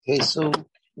Okay, so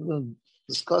we're going to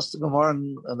discuss the Gemara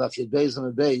and Daf Yud Beis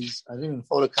and Beis. I didn't even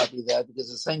photocopy that because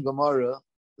the same Gemara, at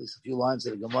least a few lines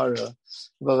of the Gemara,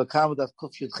 about a comment of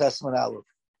Kuf Yud Chesman Aleph.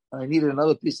 And I needed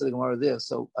another piece of the Gemara there,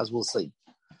 so as we'll see.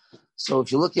 So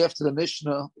if you look after the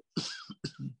Mishnah,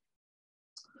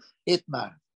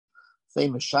 Itmar,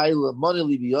 famous Shaila, Money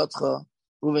Li Biyotcha,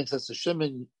 Reuven says to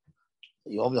Shimon,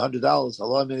 you owe me $100.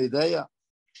 Allah many day. I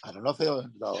don't know if I owe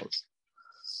 $100.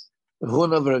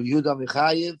 Huna v'Rav Yehuda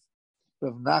Michayev,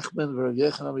 Rav Nachman v'Rav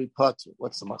Yochanan Potter.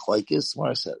 What's the machlokes?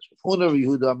 Where it says Huna v'Rav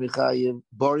Yehuda Michayev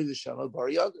Bari v'Shema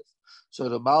Bari Yodef. So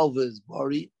the Malva is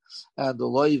Bari, and the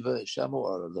Loiva is Shema,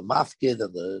 or the Mafkid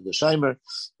and the Sheimer.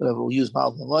 We'll use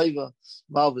Malva and Loiva.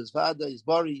 Malva is Vada, is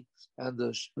Bari, and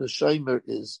the Sheimer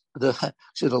is the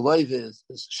Loiva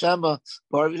is Shema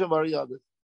Bari v'Shema Bari Yodef.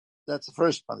 That's the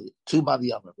first money. Two money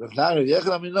Yamar. Rav Nachman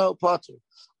Yochanan no Potter.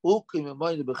 You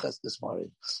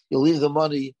leave the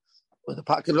money in the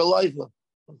pocket of Loiva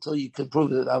until you can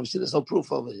prove it. Obviously, there's no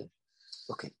proof over here.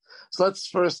 Okay, so let's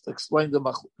first explain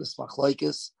this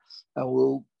machlokes, and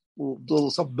we'll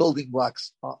do some building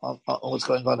blocks on what's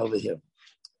going on over here.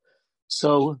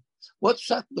 So, what's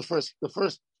the first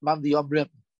man the Yomrim?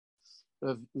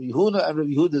 Rav Yehuda and Rav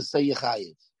Yehuda say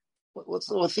Yechayev.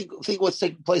 Think what's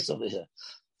taking place over here?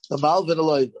 The Malva and the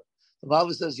Loiva. The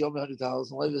Malva says Yom $100.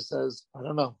 The Loiva says, I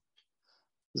don't know.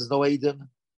 There's no Eden.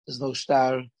 There's no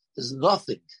star. There's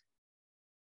nothing.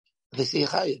 They say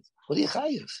Chayiv. What are you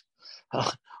Chayiv?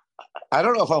 I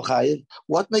don't know if I'm Chayiv.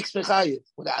 What makes me Chayiv?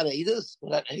 Without Edus?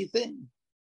 Without anything?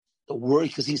 The word,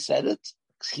 because he said it?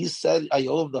 He said, I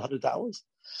owe him the $100?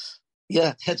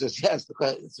 Yeah, the answer is yes.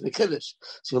 It's Mekiddush.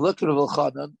 So you look at Rav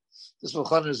Elchanan. This Rav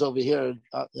Elchanan is over here,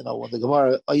 when the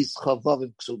Gemara, Ois Chavav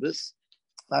and Ksubis.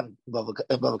 Not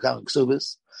Bavakam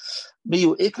Ksubis.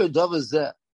 Miyu Iker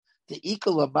Dovazeh. The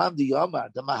Ikal Amam the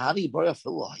Yomar, the Mahani Bari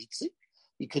Filohitzi.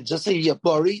 You can just say you're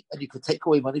Bari and you could take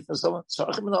away money from someone.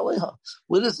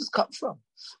 Where does this come from?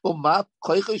 You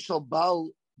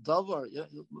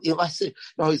might say,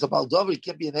 he's a Bal Dover, he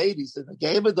can't be an 80s. He's in a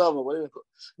game of Dover. What do you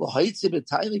call it?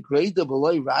 Tiny grade the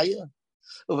below Raya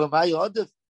of a Mayodif.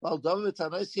 Bal Dover,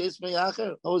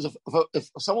 if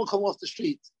someone come off the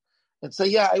street and say,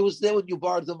 yeah, I was there when you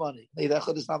borrowed the money.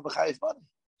 Neidachot is not Mechayev money.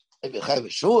 Maybe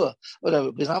Mechayev Shua,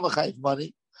 whatever, but it's not Mechayev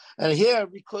money. And here,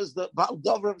 because the Baal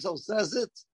Dover himself says it,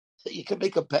 you can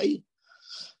make a pay.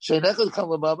 Sheinechot come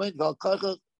l'mamein, v'al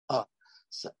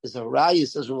is a raya,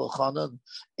 says Rav Elchanan,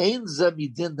 ein zeh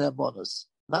midin nemonos.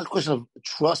 Not a question of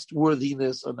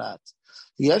trustworthiness or not.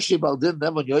 The Yeshi Baldin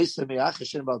Nemon Yoisem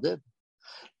Me'achashin Baldin.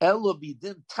 Elo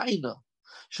midin taina,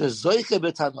 shezoiche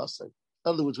betanose.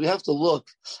 In other words, we have to look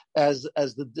as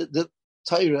the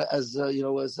Torah as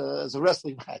a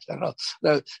wrestling match. I don't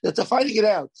know. They're fighting it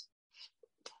out.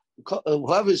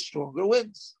 Whoever is stronger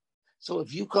wins. So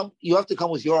if you have to come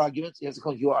with your arguments. You have to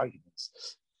come with your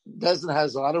arguments. Bezdin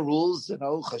has a lot of rules.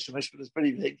 Chashem Mishpat is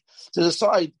pretty big to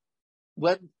decide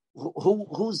when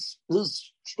who's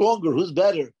stronger, who's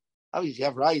better. Obviously, you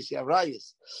have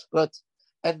rayas, but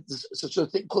and such a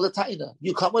thing called a taina.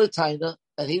 You come with a taina,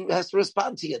 and he has to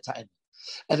respond to your taina.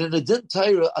 And in the Din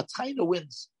Torah, a taina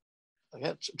wins.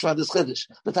 Okay, try this chiddush,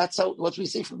 but that's what we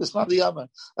see from this Madi Yamar.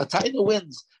 A taina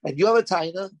wins, and you have a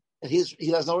taina, and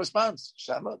he has no response.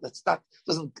 Shama,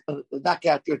 doesn't knock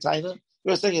out your taina.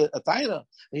 You're saying a taina, and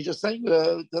he's just saying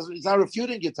he's not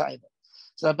refuting your taina.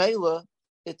 So Mela,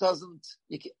 it doesn't.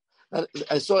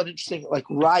 I saw an interesting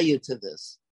raya to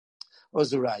this. What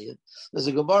was the raya? There's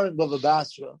a Gemara in Bava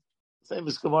Basra,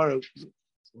 famous Gemara.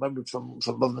 Remember from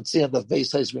Bava Metzia, the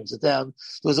base house brings it down.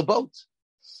 There was a boat.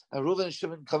 And Reuven and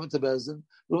Shimon come into Bezdin.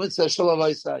 Reuven says, Shalom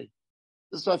Vaisai.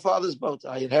 This is my father's boat.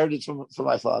 I inherited from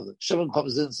my father. Shimon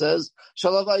comes in and says,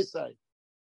 Shalom Vaisai.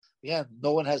 Again,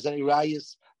 no one has any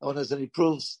rayas. No one has any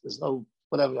proofs. There's no,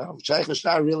 whatever. Shaykh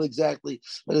Ashtar real exactly.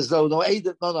 But there's no aid,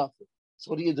 no nothing.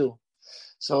 So what do you do?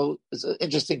 So it's an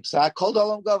interesting psak. Called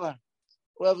Olam Gavar.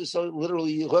 Whoever's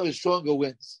stronger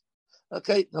wins.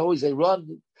 Okay, always they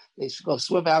run. They should go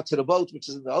swim out to the boat, which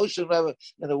is in the ocean, whatever,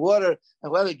 in the water,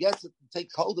 and whoever gets it and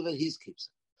takes hold of it, he keeps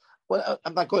it. Well,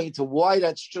 I'm not going into why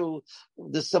that's true.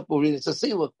 This simple reading. So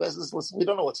see, look, business, listen, we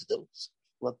don't know what to do.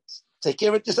 Let's take care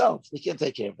of it yourself. We can't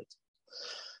take care of it.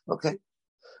 Okay. It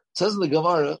says in the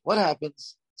Gemara, what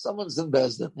happens? Someone's in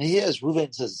Bezdin, and he hears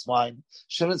Reuven says it's mine.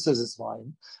 Shimon says it's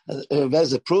mine.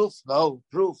 There's a proof? No.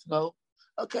 Proof? No.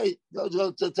 Okay,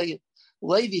 go take it.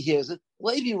 Levi hears it.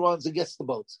 Levi runs and gets the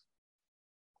boat.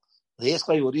 They ask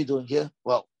Levi, what are you doing here?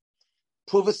 Well,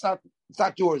 prove it's not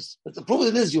yours. Prove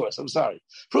it is yours. I'm sorry.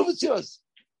 Prove it's yours.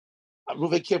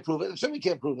 Reuven can't prove it. Shimon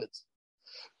can't prove it.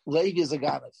 Levi is a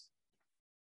ganav.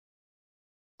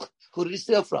 Who did he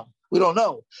steal from? We don't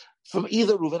know. From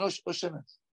either Reuven or Shimon.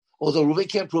 Although Reuven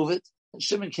can't prove it, and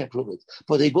Shimon can't prove it.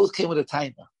 But they both came with a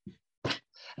taina.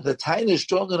 And the taina is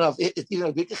strong enough, it's even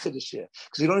a bigger chiddush here,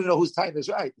 because you don't even know whose taina is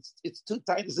right. It's two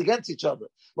tainas against each other.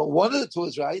 But one of the two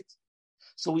is right.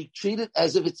 So we treat it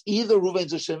as if it's either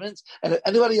Reuven's or Shimon's, and if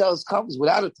anybody else comes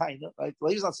without a taina, right?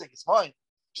 Well, he's not saying it's mine.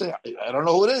 Saying, I don't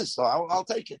know who it is, so I'll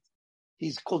take it.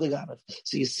 He's called a ganav.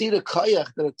 So you see the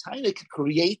koyach that a taina can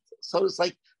create. So it's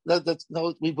like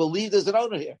no, we believe there's an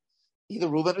owner here, either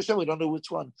Reuven or Shimon. We don't know which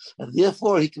one, and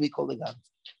therefore he can be called a ganav.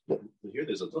 Here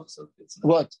there's a duchsa.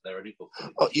 What? They're already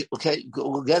oh, okay,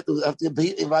 we'll get to have to be.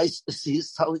 If I see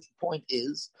his point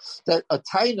is that a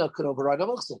taina could override a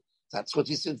muksel. That's what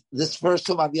you said. This first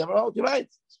two on the Emerald, you're right.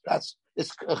 It's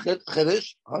a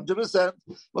chiddush, 100%.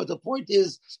 But the point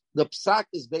is, the psak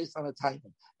is based on a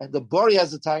taina, and the bori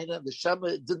has a taina. The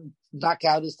shema didn't knock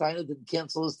out his taina, didn't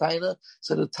cancel his taina,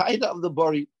 so the taina of the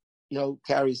bori,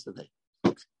 carries the day.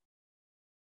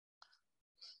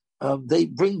 They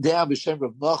bring down B'Shem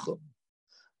Rav Nachum.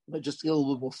 Just to get a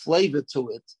little bit more flavor to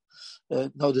it.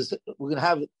 Notice we're going to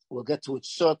have it. We'll get to it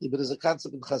shortly, but there's a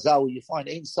concept in Chazal where you find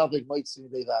Ein Savik Moitzi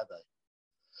Mevadai.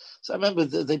 So I remember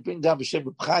they bring down B'Shem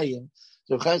Reb Chaim.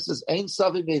 Reb Chaim says Ein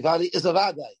Savik Mevadai is a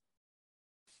Vadai.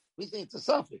 We think it's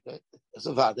a Savik, right? It's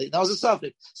a Vadai. Now it's a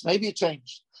Savik. So maybe it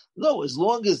changed. No, as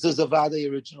long as there's a Vadai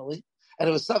originally, and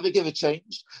if a Savik ever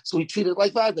changed, so we treat it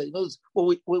like Vadai.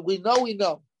 We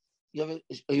know. You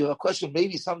have a question,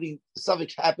 maybe something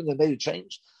happened and made it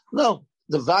change? No.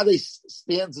 The Vade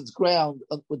stands its ground.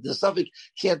 The Safik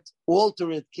can't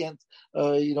alter it, can't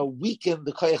weaken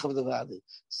the koyach of the Vade.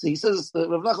 So he says, Rav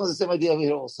Nachman has the same idea over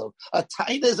here also. A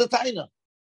taina is a taina.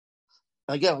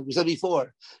 Again, like we said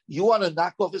before, you want to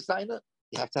knock off his taina,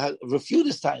 you have to refute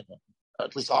his taina, or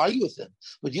at least argue with him.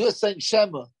 But you are saying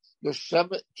Shema, your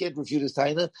Shema can't refute his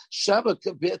taina. Shema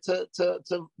compared to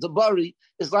the Bari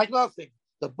is like nothing.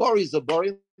 The Bari is the Bari,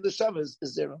 and the Shema is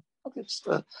zero. Okay, just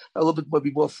a little bit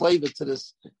maybe more flavor to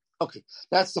this. Okay,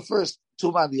 that's the first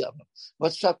Tumah Yamim.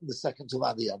 Let's check the second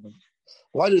Tumah Yamim.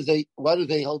 Why do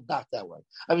they hold not that way?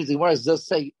 I mean, the Gemara does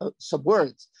say some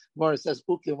words. The Gemara says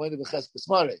Ukim Wayne B'Cheskes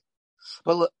Mare,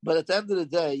 but at the end of the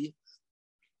day,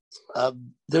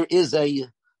 there is a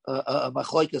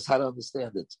machlokes how to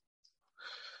understand it.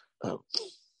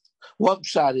 One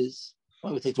shot is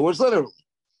when we take the words literally.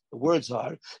 The words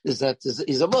is that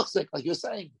he's a muhsik, like you're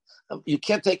saying. You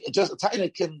can't take just a taina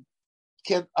can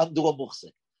undo a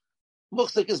muhsik.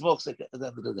 Muhsik is muhsik at the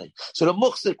end of the day. So the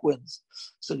muhsik wins.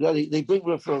 So they bring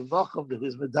from Nachum to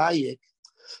his medayik.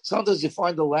 Sometimes you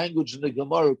find a language in the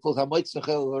Gemara called Hamoitz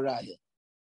Mechel Haraya,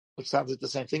 which sounds like the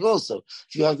same thing also.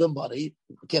 If you have the money,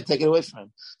 you can't take it away from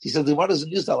him. He said the Gemara doesn't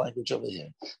use that language over here.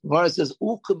 The Gemara says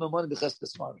Ukum Memani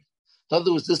B'Cheskes Mari. In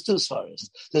other words, there's two svaras.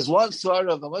 There's one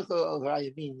svara of Hamoitz Mechel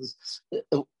Haraya means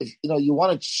if you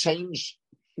want to change.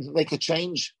 Make a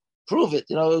change, prove it.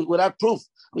 Without proof,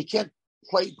 we can't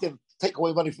take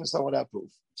away money from someone without proof.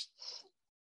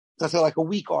 That's like a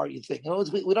weak argument thing.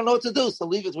 We don't know what to do, so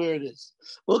leave it where it is.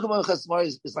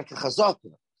 Is like a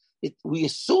chazaka. We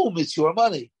assume it's your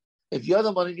money. If you have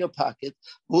the money in your pocket,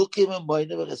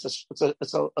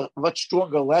 it's a much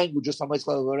stronger language. Just in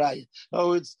other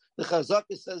words, the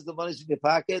chazaka says the money's in your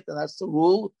pocket, and that's the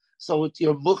rule. So it's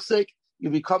your muksik, you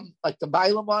become like the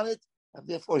bailam on it. And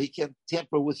therefore, he can't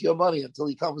tamper with your money until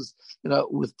he comes,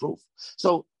 with proof.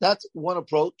 So that's one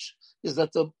approach: is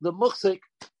that the muhsik,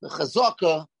 the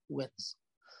chazaka, wins.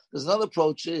 There's another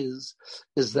approach is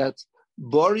that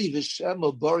bari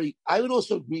v'shema bari. I would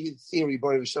also agree in theory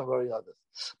bari v'shema bari other,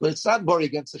 but it's not bari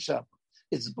against the shema.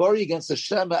 It's bari against the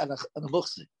shema and a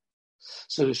muhsik.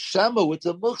 So the shema with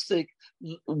the muhsik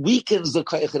weakens the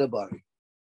koyach of the bari.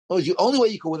 The only way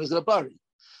you can win is a bari.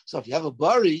 So if you have a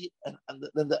bari and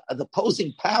then the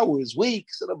opposing power is weak,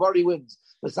 so the bari wins.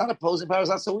 But it's not opposing power; it's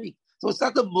not so weak. So it's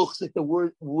not the muhsik the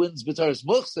word wins b'taras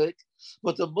muhsik,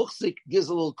 but the muhsik gives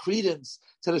a little credence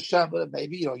to the shema.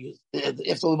 Maybe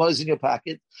if the money's in your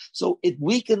pocket, so it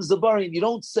weakens the bari, and you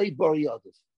don't say bari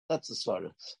adif. That's the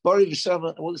svara. Bari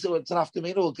v'shema. We'll say it's an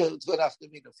aftermina. We'll get an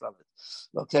aftermina from it.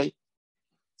 Okay.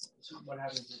 So what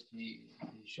happens if he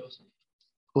shows him?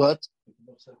 What? If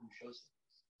the muhsik shows him.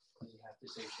 You have to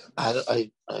say shema.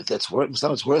 I that's worse.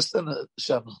 Sounds worse than a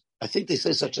shema. I think they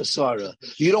say such a svara.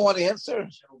 You don't want to answer?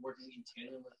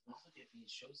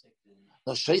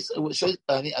 No,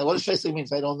 I mean, what does Shaisik mean?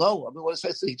 I don't know. I mean, what does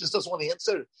Shaisik? He just doesn't want to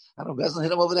answer. I don't know. Doesn't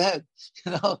hit him over the head.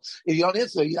 If you don't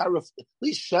answer, at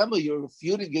least shema, you're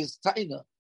refuting his taina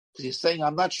because you're saying,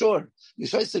 "I'm not sure." Your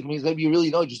Shaisik means maybe you really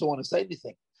know, you just don't want to say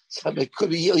anything. So it could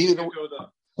be even.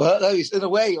 Well, in a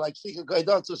way, like she could go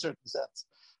down to a certain sense.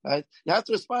 Right? You have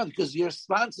to respond because your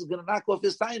response is going to knock off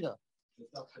his taina.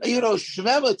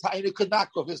 Shemema Taina could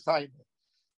knock off his Taina.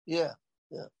 Yeah.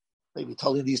 Maybe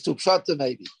telling these two pshata,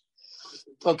 maybe.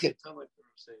 Okay. It sounded like they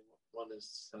were saying one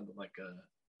is sounded like a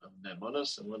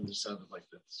nemonos, and one just sounded like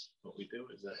that's what we do.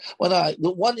 Is that? Well,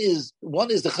 the one is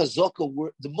the chazaka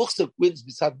word. The muchzik wins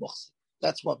beside muchzik.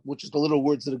 That's one, which is the little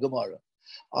words of the Gemara.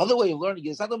 Other way of learning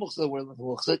is not the muchzik word of the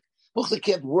muchzik. Muchzik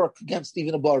can't work against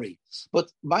even a bari,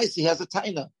 but Maisi has a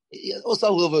taina. Also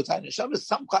a little bit of taina. Shem is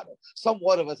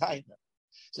somewhat of a taina.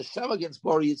 So Shem against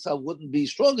bari itself wouldn't be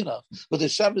strong enough, but the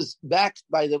Shem is backed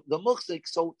by the muchzik,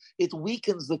 so it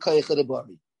weakens the kayach of the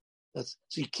bari. So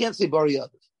you can't say bari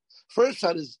other. First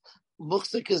shot is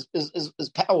muchzik is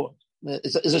power.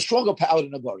 Is a stronger power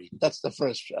than a bari. That's the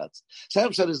first shot.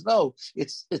 Second shot is no.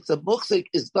 It's the muchzik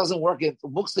doesn't work. The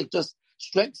muchzik just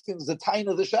strengthens the tain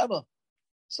of the shema.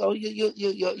 So you're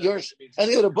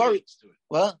any of the bari.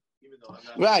 Well,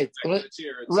 right.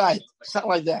 It's not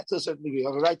like that to a certain degree. I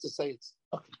have a right to say it.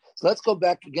 Okay. So let's go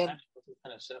back again. What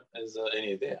kind of shema is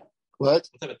any there? What?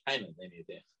 What type of tain is any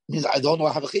there? Means I don't know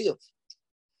I have a chiyuv.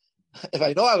 If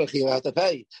I know I have a chiyuv, I have to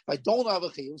pay. If I don't have a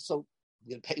chiyuv, so I'm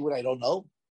going to pay what I don't know.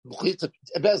 I'm going to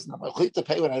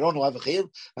pay when I don't know I have a chiyuv.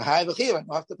 If I have a chiyuv, I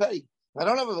don't have to pay. If I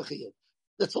don't have a chiyuv,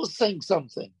 that's what's saying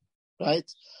something, right?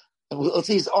 And let's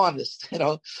see, he's honest.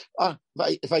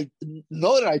 If I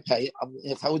know that I pay,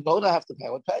 if I would know that I have to pay,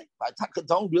 I would pay. I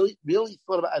don't really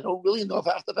thought about. I don't really know if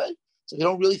I have to pay. So you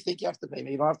don't really think you have to pay.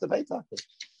 Maybe you don't have to pay.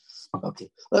 Okay,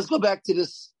 let's go back to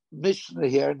this Mishnah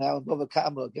here now in Bava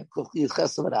Kama again.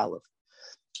 Aleph.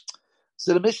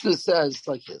 So the Mishnah says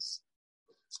like this: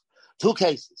 two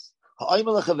cases.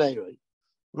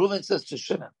 Reuven says to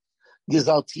Shimon,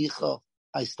 "Gizalticha,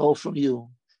 I stole from you.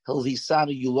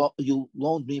 Hilvisanu, you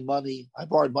loaned me money. I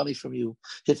borrowed money from you.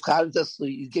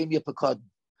 You gave me a pekadon.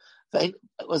 It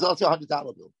was also $100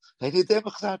 bill. I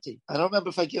don't remember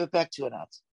if I give it back to you or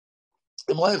not.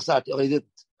 I didn't.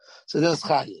 So then it's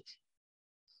chayiv.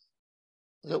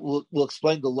 We'll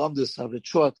explain the lumdus of it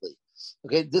shortly.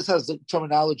 Okay, this has the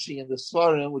terminology in the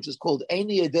Svarim, which is called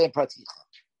Eini Yedei Praticha.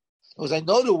 Because I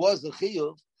know there was a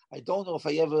chiyuv, I don't know if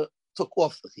I ever took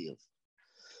off the chiyuv.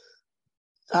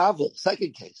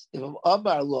 Second case, if I'm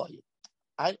Amar lawyer,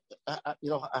 I'm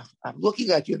looking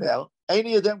at you now.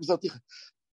 Any of them,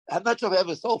 I'm not sure if I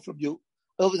ever stole from you.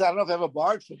 I don't know if I ever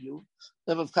borrowed from you.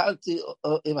 I don't know if I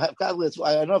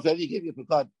ever gave you a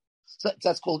pekad. So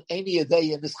that's called any a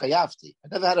day in this chayavti. I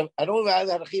don't know if I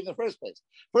ever had a chiyuv in the first place.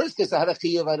 First case, I had a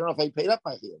chiyuv. I don't know if I paid up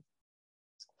my chiyuv.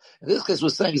 In this case,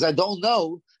 was saying is I don't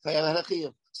know if I ever had a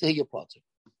chiyuv. So here you're potter.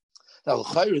 Now,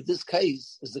 this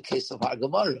case is the case of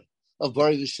Hagamara. Of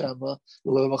Bari V'Shema,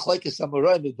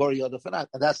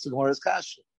 and that's the Gemara's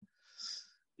kasha.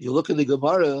 You look at the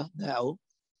Gemara now,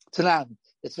 Tanan,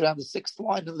 it's around the 6th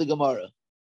line of the Gemara.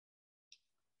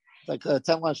 Like 9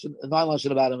 lines in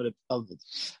the bottom of it.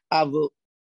 I don't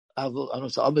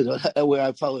know where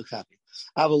I follow a copy.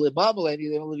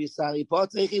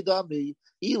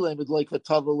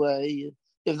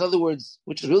 In other words,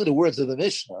 which is really the words of the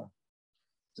Mishnah,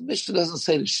 the Mishnah doesn't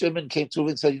say that Shimon came to him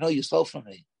and said, you stole from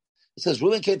me. It says,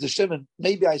 Reuven came to Shimon,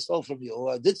 maybe I stole from you,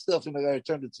 or I did steal from you, I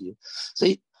returned it to you.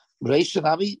 See, Reish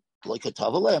Shanami, like a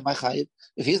Tavale, am I chayiv?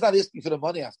 If he's not asking for the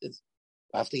money after,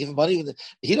 I have to give him money.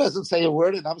 He doesn't say a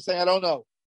word, and I'm saying, I don't know.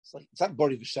 It's not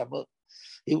Bari V'Shema.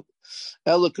 He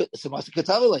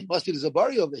must be there's a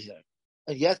Bari over here.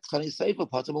 And yet, Chani Seifa,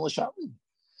 Pater L'Shamim.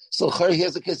 So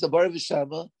here's the case of Bari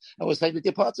V'Shema, and we're saying that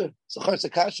you're Pater. So it's a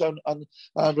kash on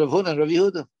Rav Huna and Rav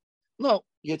Yehuda. No,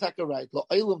 you're talking right.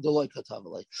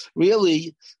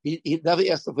 Really, he never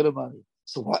asked for the money.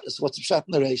 So what's the shot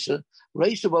in the Reisha?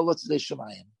 Reisha, well, what's the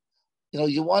Shemayim? You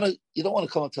don't want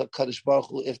to come up to a Kaddish Baruch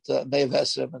Hu if the Me'av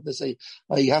Esrim and they say,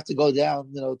 you have to go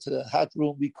down, to the hot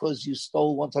room because you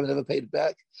stole one time and never paid it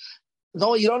back.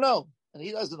 No, you don't know. And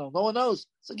he doesn't know. No one knows.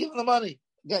 So give him the money.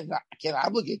 Again, I can't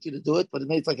obligate you to do it, but it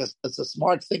makes it's a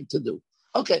smart thing to do.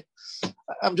 Okay.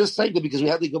 I'm just saying that because we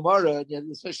had the Gemara and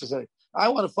the Mishnah say, I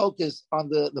want to focus on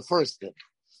the first thing,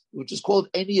 which is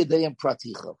called Eni Yadayim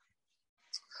Praticha.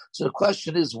 So the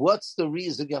question is, what's the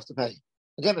reason you have to pay?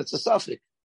 Again, it's a suffix.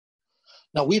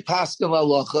 Now we pass in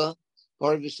Lalocha,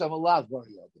 Bari V'Shema Lav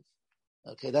Bari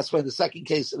Yadav. Okay, that's why in the second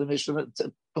case of the Mishnah,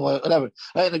 whatever,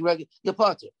 you're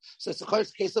Potter. So it's a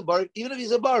case of Bari, even if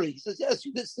he's a Bari, he says, yes,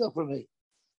 you did steal from me.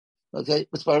 Okay,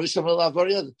 it's Bari V'Shema Lav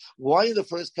Bari Yadav. Why in the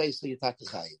first case do you take the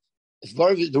Chayiv? If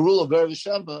the rule of Bari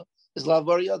V'Shema is Lav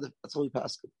Bari Yadav, that's what we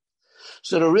pass.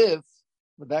 So the Riv,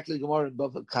 in the back of the Gemara in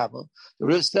Bava Kama, the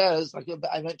Riv says, like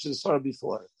I mentioned the story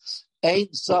before, Ein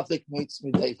Safik Meitz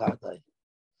Midei Vaday.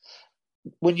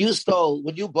 When you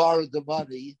borrowed the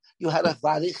money, you had a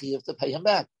varichi to pay him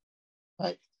back,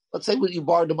 right? Let's say when you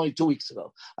borrowed the money 2 weeks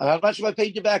ago. I'm not sure if I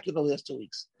paid you back in the last 2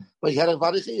 weeks, but you had a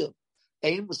vade chiyuv.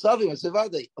 Ain musavi, I said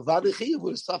vade. A vade chiyuv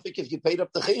with a suffix, if you paid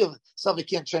up the chiyuv, suffix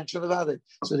can't transfer the vade.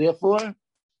 So therefore,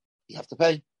 you have to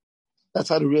pay. That's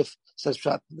how the Rif says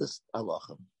pshat in this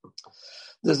halacha.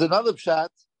 There's another pshat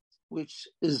which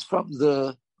is from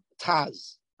the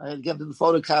Taz. I again didn't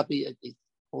photocopy. It's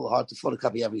a little hard to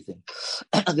photocopy everything.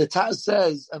 And the Taz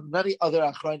says, and many other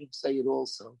Achrayim say it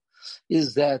also,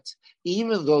 is that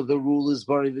even though the rule is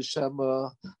Bari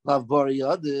V'Shema, Lav Bari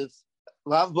Yadif,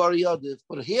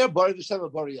 but here Bari V'Shema,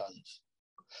 Bari Yadif.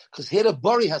 Because here the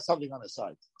Bari has something on his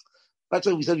side. That's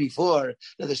what we said before,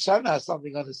 that the Shema has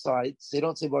something on his side, so they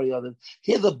don't say Bari Yadif.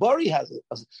 Here the Bari has it,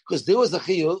 because there was a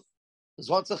Chiyuv, there's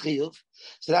once a Chiyuv,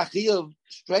 so that Chiyuv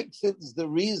strengthens the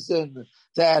reason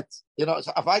that, so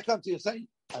if I come to you and say,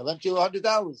 I lent you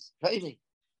 $100, pay me.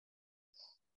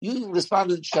 You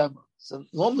responded in Shema. So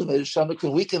normally the Shema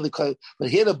can weaken the code, but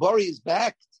here the Bari is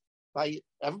backed by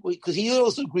everybody, because he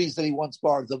also agrees that he once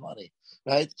borrowed the money,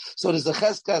 right? So there's a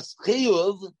Cheskas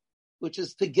Chiyuv, which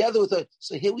is together with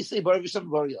so here we say Bari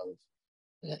V'Shem Bari Yadif.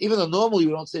 Even though normally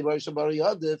we don't say Bari V'Shem Bari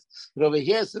Yadif, but over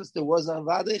here, since there was a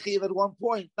Vadei Chiyuv at one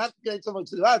point, not getting so much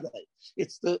to the Vadei,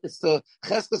 it's the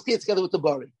Cheskas Chiyuv together with the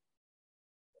Bari.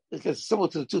 It's similar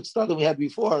to the two study we had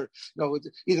before.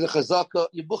 Either the Chazaka,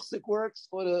 your Buchsik works,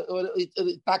 or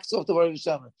it backs off the Bari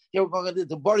V'Shem. Here we're going to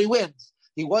the Bari wins.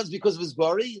 He wins because of his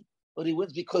Bari, but he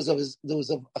wins because of there was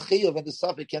a Chiyuv and the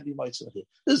Safek can't be much here.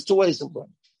 There's two ways of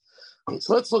learning. Okay,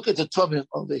 so let's look at the Tumim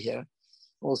over here.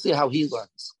 We'll see how he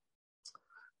learns.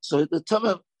 So the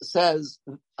Tumim says,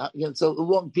 again, it's a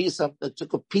long piece. I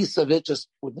took a piece of it just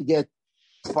to get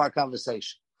for our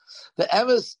conversation. The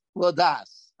Emes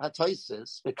Lodas,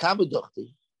 HaToises, the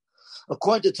Kamaduchti,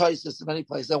 according to Toises in many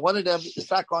places, and one of them is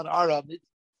back on Aramid,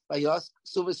 by Yos,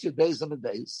 Suvis Yud Beis and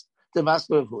Beis, the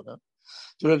Master of Huna.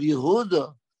 To Rav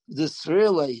Yehuda, the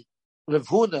Srilei, Rav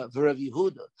Huna, Rav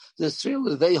Yehuda, the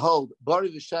Srilei, they hold,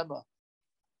 Bari V'Shema,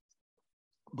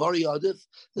 Bari Yadif,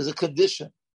 there's a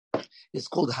condition. It's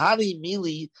called Hani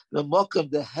Mili L'Mokam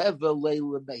Deheva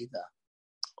Le'Lemeda.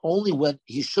 Only when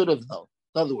he should have known.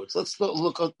 In other words, let's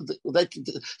look at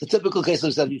the typical case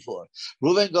we said before.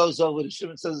 Reuven goes over to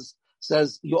Shimon,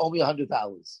 says you owe me $100.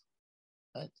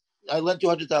 Right? I lent you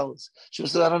 $100. Shimon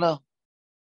says, I don't know.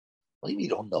 What do you mean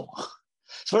you don't know?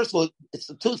 First of all, it's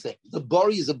the two things. The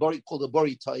Bari is a Bari called a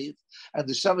Bari Ta'iv, and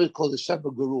the Shema is called the Shema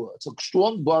Gerua. It's a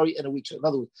strong Bari and a weak Shema. In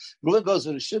other words, Reuven goes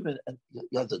to the Shimon, and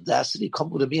you have the audacity to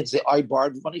come to me and say, I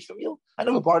borrowed money from you? I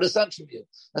never borrowed a cent from you.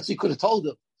 That's what you could have told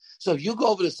him. So if you go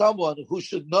over to someone who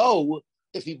should know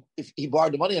if he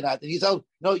borrowed the money or not, and you tell him,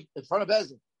 no, in front of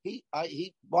Bezin, he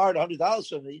borrowed $100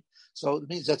 from me, so it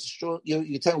means that's a strong,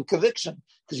 you tell him with conviction,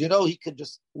 because he can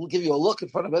will give you a look in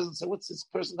front of Bezin and say, what's this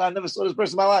person? I never saw this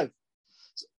person in my life.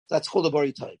 That's called a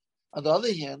Bari type. On the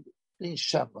other hand, in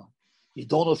Shema, you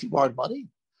don't know if you borrowed money.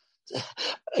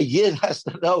 A Yid has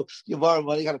to know you borrowed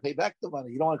money, you got to pay back the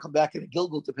money. You don't want to come back in a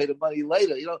Gilgal to pay the money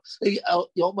later. Your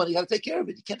money, you got to take care of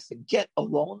it. You can't forget a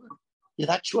loan. You're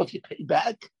not sure if you paid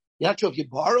back. You're not sure if you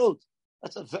borrowed.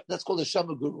 That's called a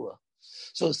Shema Gurua.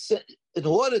 So in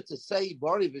order to say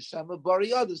Bari V'Shema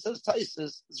Bari Yadav, says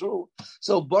Taisus, is rule.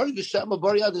 So Bari V'Shema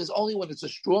Bari Yadav is only when it's a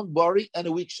strong Bari and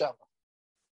a weak Shema.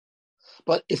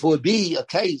 But if it would be a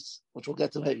case, which we'll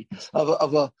get to maybe,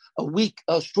 of a weak,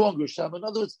 stronger Shema, in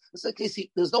other words, it's a case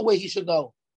there's no way he should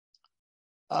know.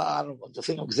 I don't know, to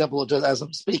think of an example just as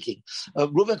I'm speaking.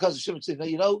 Reuven comes to Shimon and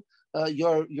says,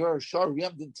 your shor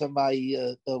rammed into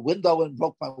my window and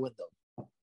broke my window.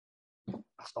 I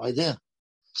have no idea.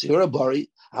 So you're a Bari,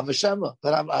 I'm a Shema,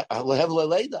 but I will have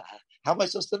Leileda. How am I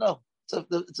supposed to know?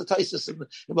 It's a Taisus in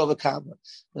Bava Kama.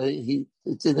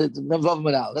 It's in the Memvav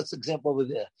now. That's the example over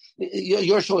there.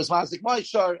 Your show is Mazik, my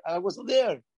shor, I wasn't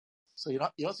there. So you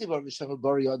don't see Bari Shema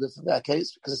Bari Yadif in that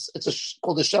case, because it's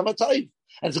called a Shema type,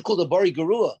 and it's called a Bari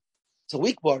Gerua. It's a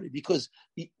weak Bari, because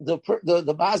the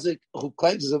Mazik who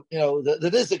claims the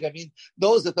Nizik,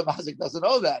 knows that the Mazik doesn't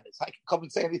know that. I can come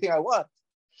and say anything I want.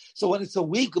 So when it's a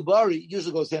weak Bari, it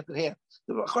usually goes hand in hand.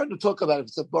 We're going to talk about if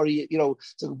it's a Bari,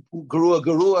 it's a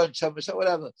Gerua and Shem,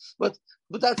 whatever. But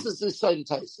that's the side of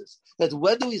Taisus. That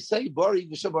when do we say Bari,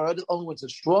 Vishem, only when it's a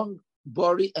strong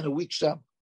Bari and a weak Shem.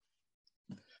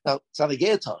 Now, it's on a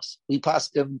Geatos. We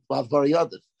passed him Bari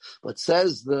Yadav. But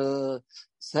says the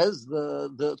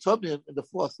Tumim in the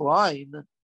fourth line,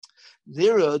 it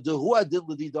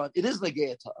isn't a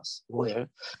Geatos. Where?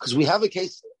 Because we have a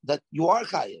case that you are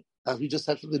Chayiv. As we just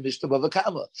said from the Mishnah Bava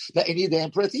Kama,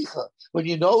 when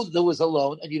you know there was a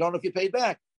loan and you don't know if you paid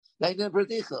back,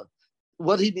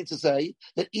 what he needs to say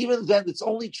that even then it's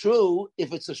only true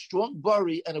if it's a strong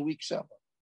Bari and a weak Shema.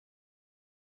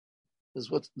 is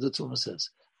what the Tumah says.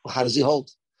 Well, how does he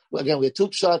hold? Well, again, we have two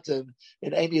pshatim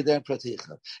in Ein Yidei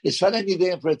Praticha. It's Shad Ein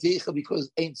Yidei Praticha because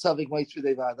Ein Savik Maitzri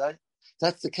Devadai.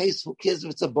 That's the case. Who cares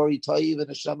if it's a Bari Toiv and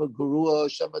a Shama Guru or a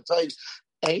Shama Toiv?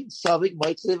 Ein Savik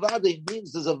Maitzri Devadai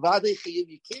means there's a Vadei Chiyuv.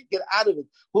 You can't get out of it.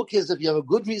 Who cares if you have a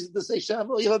good reason to say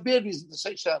Shama or you have a bad reason to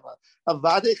say Shama? A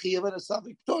Vadei Chiyuv and a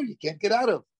Savik Tor you can't get out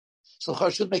of. So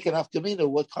Char should make an afkamina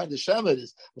what kind of shama it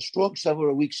is, a strong shama or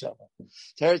a weak shama.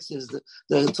 Teretz says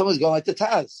the someone's going like the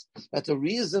Taz. That the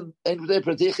reason Ein Yidei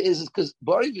Praticha is because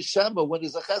Bari v'Shama, when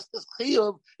there's a cheskas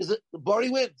chiyuv, is that the Bari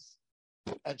wins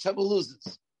and Shama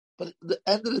loses. But at the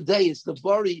end of the day, it's the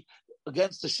Bari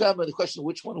against the Shama. The question of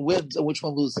which one wins and which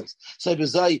one loses. So if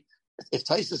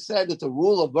Taisa said that the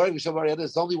rule of Bari v'Shama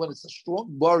is only when it's a strong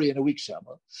Bari and a weak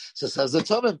Shama, so says the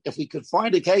Tumim, if we could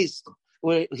find a case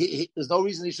where there's no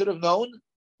reason he should have known,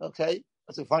 okay,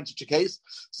 let's find such a case.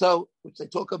 So, which they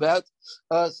talk about.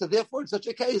 So therefore, in such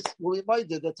a case, we'll remind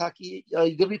that Taki, you're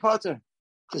going to be Potter.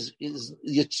 Because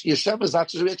your Shema is not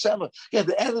just a Shema. Again, at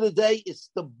the end of the day, it's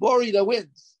the Bori that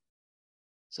wins.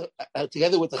 So,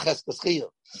 together with the Cheskas Chiyuv.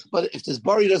 But if this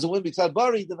Bori doesn't win because of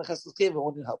Bori, then the Cheskas Chiyuv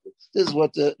won't help it. This is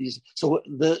what the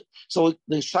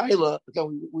Shaila, okay,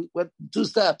 we went 2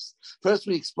 steps. First,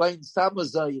 we explained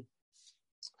Samazayim.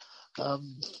 The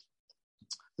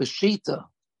Shita,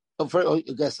 I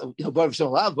guess, Baruch Shem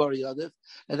Lav Bari Yadif,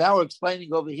 and now we're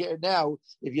explaining over here now,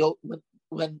 if you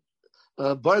when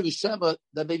Baruch Shema,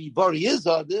 that maybe Bari is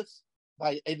Yadif,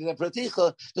 by Ein Yidei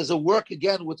Praticha, does it work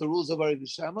again with the rules of Baruch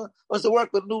Shema, or does it work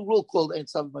with a new rule called Ein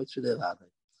Savik Maitzri Devadai?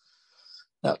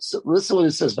 Now, so listen what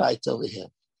it says right over here.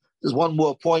 There's one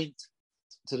more point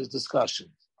to the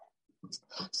discussion. It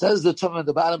says the term at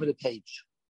the bottom of the page.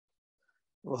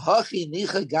 Hachi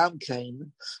nicha gam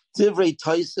kain divrei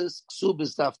toises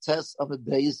ksubis daftes of a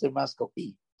days der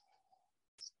maskopi.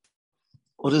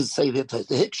 What does it say there? The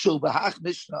hikshu b'hach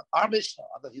mishnah, our mishnah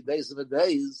on the days of the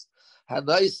days.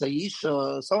 Hanai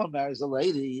sayisha, someone marries a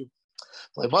lady,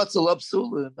 and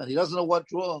he doesn't know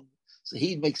what's wrong. So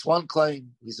he makes one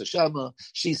claim, he's a shama.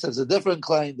 She says a different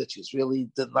claim that she's really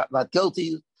not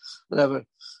guilty, whatever.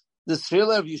 The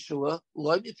thriller of Yeshua,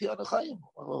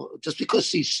 just because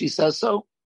she says so,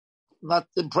 not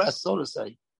impressed, so to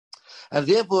say. And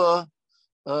therefore,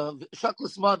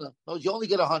 shaklas mana, no, you only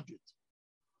get 100.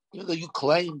 Even though you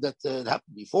claim that it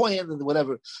happened beforehand and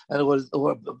whatever, and it was,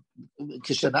 or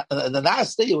the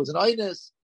nasty, it was an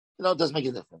ayness, it doesn't make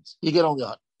a difference. You get only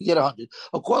 100. You get 100.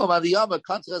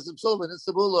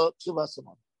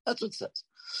 That's what it says.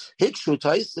 Hikshu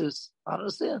Taisis, I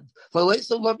understand.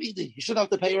 You shouldn't have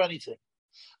to pay her anything.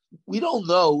 We don't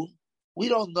know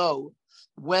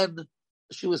when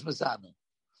she was Mizana.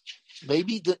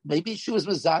 Maybe she was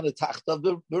Mizana Tachta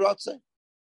B'Rotze.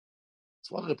 It's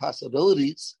one of the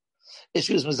possibilities. If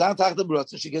she was Mizana Tachta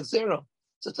B'Rotze, she gets 0.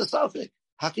 So it's a suffix.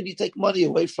 How can you take money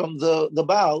away from the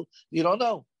Baal? You don't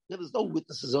know. There's no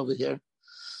witnesses over here.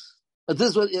 But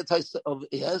this is what it takes over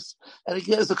yes. And it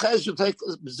gives the Chayes should take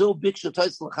Zil Biksha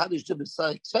takes the Chadish to be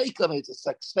Sveika, it's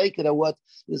a Sveika that what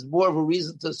is more of a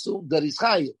reason to assume that he's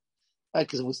Chayiv.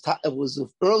 Because it was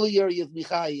earlier Yivni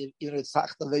Chayiv, it's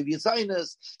Tachta, maybe it's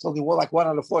Einus, it's only like 1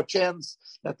 out of 4 chance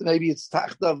that maybe it's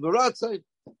Tachta of Baratzai.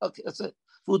 Okay, that's it.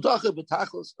 Fudacha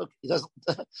B'Tachlos, okay, he doesn't,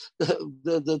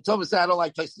 the Thomas said, I don't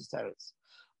like Taisus Teretz.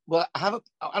 But I don't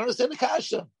understand the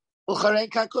Kasha. Ucharein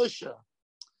Kakusha.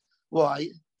 Why?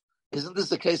 Isn't this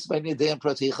the case of Ein Yidei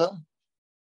Praticha?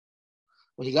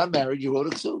 When you got married, you wrote a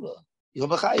ksuba. You're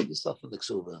mechayiv yourself in the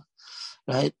ksuba,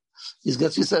 right? He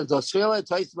says, "Australia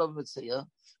twice above mitzvah,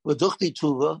 v'duchti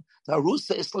tuva,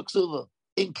 tarusa isla ksuba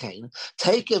in Cain.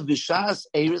 Take a vishas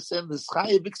erison the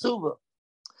chayiv b'ksuba.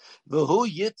 V'hu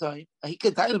yitayim. He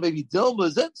can tell maybe Dilma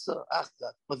zinsa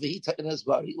achta, but he taken his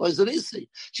bari. Why is it easy?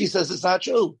 She says it's not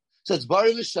true. So it's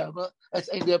bari v'shama. It's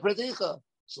Ein Yidei Praticha.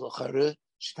 So l'chara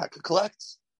she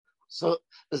collects. So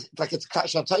it's like it's a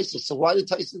kash on Tyson. So why did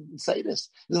Tyson say this?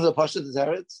 Isn't the Pasha the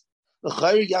Teretz? The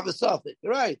Chayr, you have a suffix.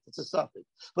 You're right, it's a suffix.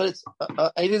 But it's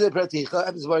Ein Yidei Praticha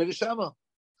and it's Bari V'Shama.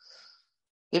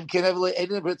 Im Kenevele Ein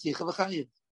Yidei Praticha V'Chayim.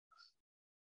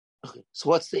 Okay, so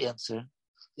what's the answer?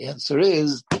 The answer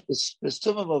is there's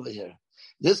Tumim over here.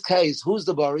 This case, who's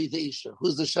the Bari? The Isha.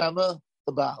 Who's the Shama?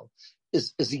 The Baal.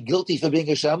 Is he guilty for being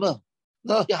a Shama?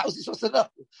 No, how's he supposed to know?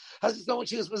 How's he know when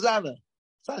she was Mazana?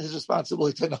 It's not his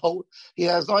responsibility to know. He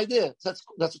has no idea. That's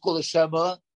called a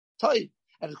Shema type.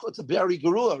 And it's a Bari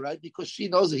Gerua, right? Because she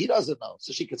knows that he doesn't know.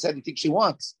 So she can say anything she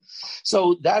wants.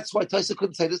 So that's why Taisa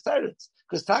couldn't say this Teretz.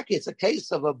 Because Taki, it's a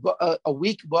case of a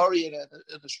weak Bari and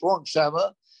a strong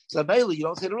Shema. So Mele, you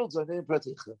don't say the rules.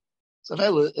 So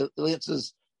Mele, the answer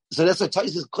is, so that's why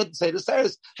Taisa couldn't say this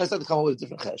Teretz. Taisa had to come up with a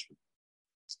different cheshbon.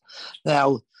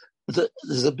 Now,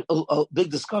 there's a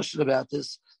big discussion about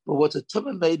this, but what the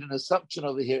Tumah made an assumption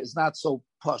over here is not so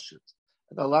pashut.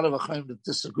 And a lot of Achayim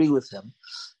disagree with him.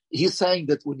 He's saying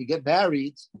that when you get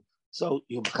married, so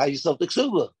you buy yourself the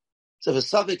ksuba. So if a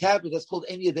suffix happens, that's called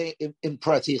any day in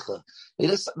praticha.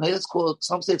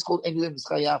 Some say it's called any day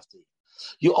mischayafti.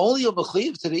 You only are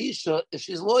mechayiv to the isha if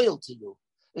she's loyal to you.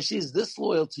 If she's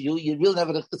disloyal to you, you really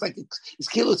never. It's like it's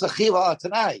kilo it's a chiyuv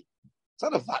tonight. It's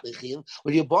not a vati chiyuv.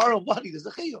 When you borrow money, there's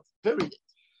a chiyuv. Period.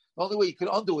 The only way you can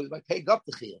undo it is by paying up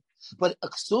the chiyuv. But a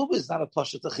ksuba is not a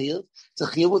pasha to chiyuv. It's a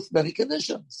chiyuv with many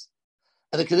conditions.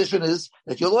 And the condition is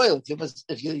that you're loyal. If you're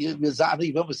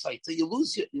zana, you're misaita, you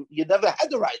lose. You never had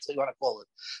the right, so you want to call it.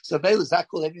 So Mele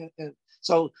Zakul.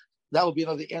 So that would be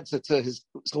another answer to his.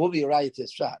 So what would be a riot to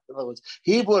his shot? In other words,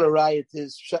 he brought a riot to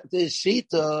his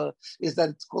shita is that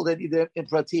it's called any in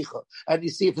praticha. And you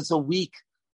see if it's a weak,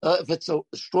 if it's a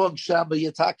strong shamba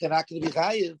yataka, not going to be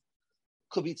chayiv.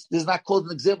 Could be. This is not called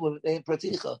an example in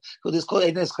praticha. Because it's called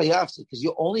eines chayavsi because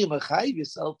you're only chayiv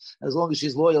yourself as long as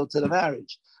she's loyal to the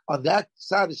marriage. On that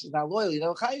side, she's not loyal. You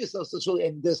know, chayiv yourself. So it's really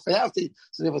and this chayavsi.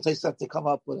 So therefore, they have to come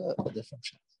up with a different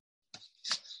shot.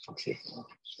 Okay.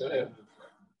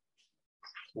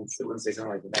 Once say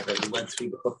something like that, we went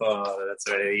through the chuppah, that's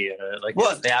already like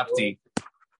what? The afti.